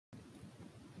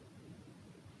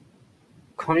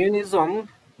Communism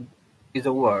is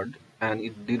a word and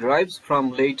it derives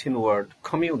from Latin word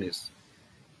communis.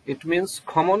 It means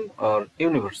common or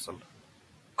universal.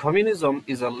 Communism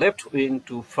is a left-wing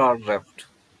to far left,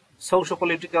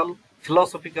 sociopolitical,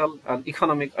 philosophical and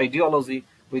economic ideology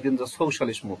within the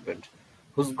socialist movement,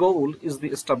 whose goal is the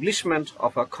establishment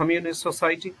of a communist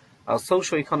society, a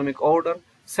socioeconomic order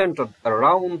centered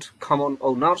around common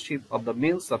ownership of the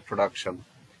means of production,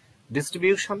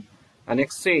 distribution, and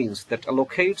exchange that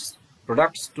allocates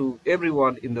products to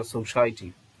everyone in the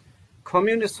society.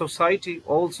 Communist society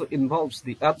also involves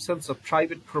the absence of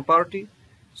private property,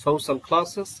 social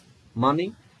classes,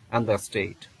 money, and the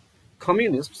state.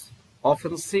 Communists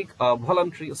often seek a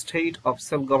voluntary state of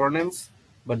self-governance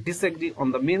but disagree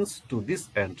on the means to this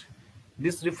end.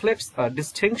 This reflects a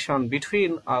distinction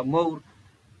between a more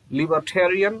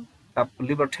libertarian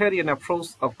approach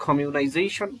of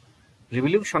communization,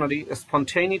 revolutionary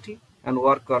spontaneity, and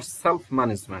workers'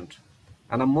 self-management,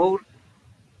 and a more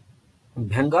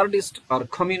vanguardist or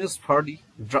communist party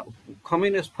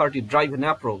driven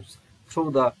approach through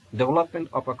the development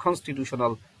of a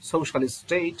constitutional socialist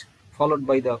state followed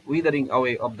by the withering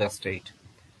away of the state.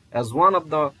 As one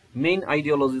of the main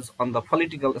ideologies on the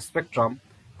political spectrum,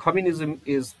 communism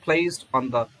is placed on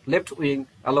the left wing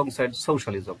alongside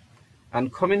socialism,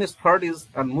 and communist parties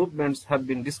and movements have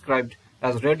been described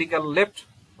as radical left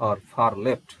or far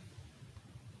left.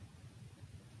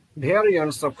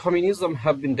 Variants of communism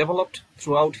have been developed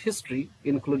throughout history,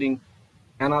 including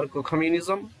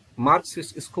anarcho-communism,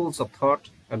 Marxist schools of thought,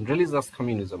 and religious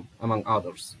communism, among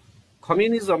others.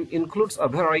 Communism includes a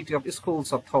variety of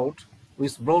schools of thought,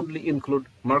 which broadly include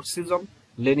Marxism,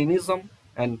 Leninism,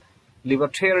 and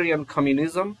libertarian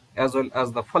communism, as well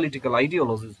as the political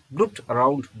ideologies grouped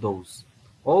around those.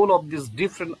 All of these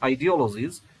different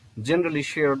ideologies generally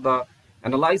share the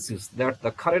analysis that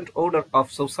the current order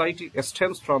of society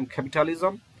stems from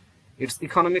capitalism, its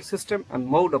economic system and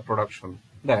mode of production,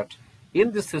 that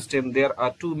in this system there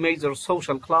are two major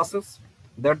social classes,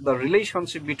 that the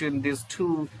relationship between these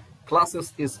two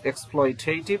classes is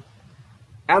exploitative,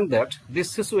 and that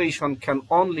this situation can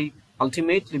only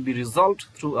ultimately be resolved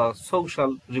through a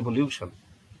social revolution.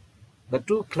 The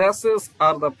two classes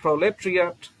are the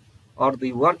proletariat or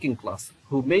the working class,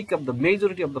 who make up the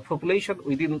majority of the population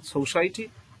within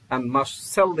society and must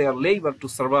sell their labor to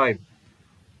survive,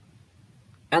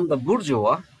 and the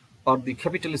bourgeois or the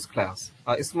capitalist class,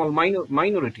 a small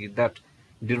minority that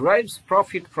derives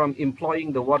profit from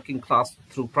employing the working class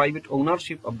through private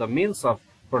ownership of the means of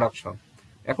production.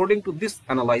 According to this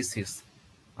analysis,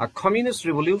 a communist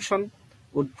revolution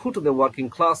would put the working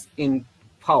class in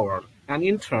power and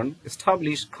in turn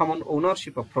establish common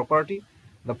ownership of property,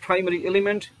 the primary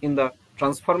element in the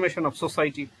transformation of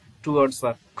society towards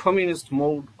a communist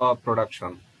mode of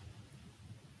production.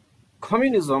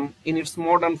 Communism in its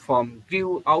modern form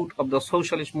grew out of the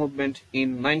socialist movement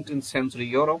in 19th century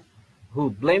Europe,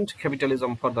 who blamed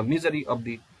capitalism for the misery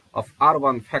of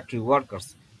urban factory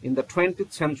workers. In the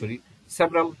 20th century,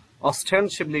 several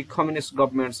ostensibly communist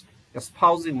governments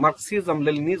espousing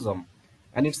Marxism-Leninism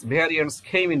and its variants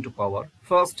came into power,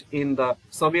 first in the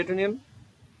Soviet Union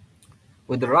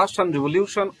with the Russian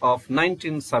Revolution of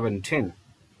 1917,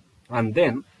 and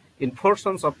then in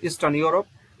portions of Eastern Europe,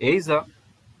 Asia,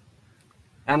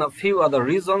 and a few other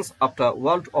regions after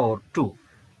World War II.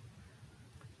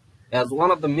 As one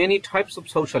of the many types of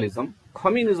socialism,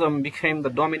 communism became the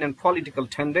dominant political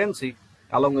tendency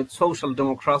along with social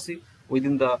democracy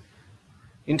within the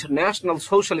international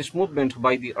socialist movement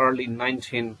by the early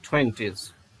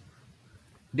 1920s.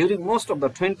 During most of the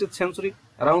 20th century,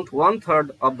 around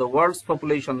one-third of the world's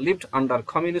population lived under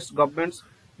communist governments.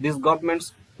 These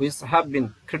governments, which have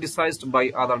been criticized by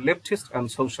other leftists and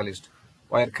socialists,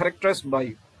 were characterized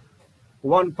by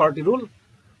one-party rule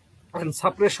and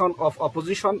suppression of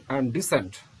opposition and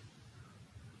dissent.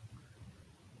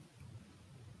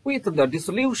 With the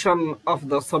dissolution of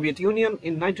the Soviet Union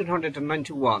in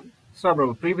 1991,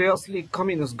 several previously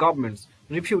communist governments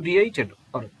repudiated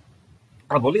or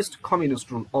abolished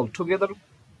communist rule altogether.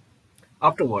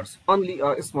 Afterwards, only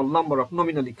a small number of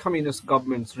nominally communist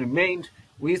governments remained,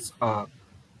 which are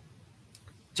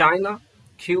China,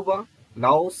 Cuba,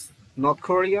 Laos, North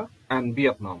Korea, and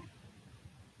Vietnam.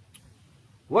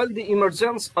 While the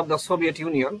emergence of the Soviet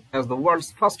Union as the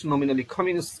world's first nominally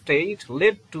communist state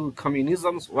led to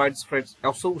communism's widespread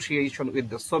association with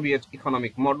the Soviet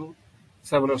economic model,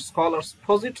 several scholars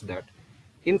posit that,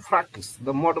 in practice,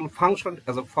 the model functioned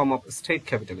as a form of state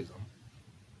capitalism.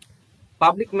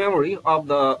 Public memory of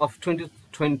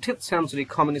 20th century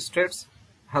communist states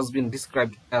has been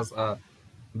described as a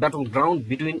battleground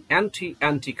between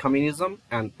anti-communism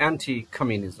and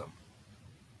anti-communism.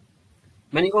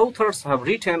 Many authors have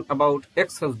written about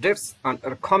excess deaths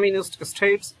under communist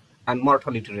states and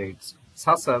mortality rates,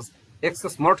 such as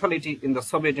excess mortality in the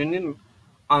Soviet Union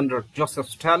under Joseph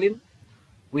Stalin,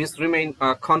 which remain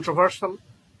a controversial,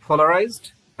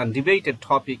 polarized, and debated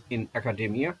topic in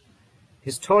academia,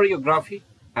 historiography,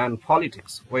 and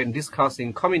politics when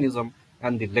discussing communism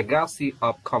and the legacy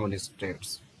of communist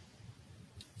states.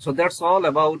 So that's all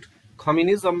about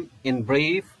communism in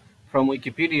brief from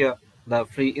Wikipedia, the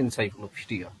free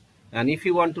encyclopedia. And if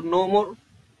you want to know more,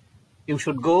 you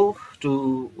should go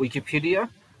to Wikipedia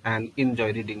and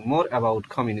enjoy reading more about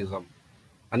communism.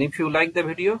 And if you like the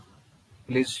video,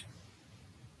 please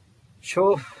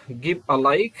give a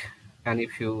like, and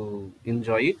if you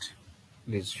enjoy it,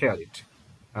 please share it.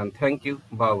 And thank you.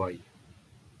 Bye bye.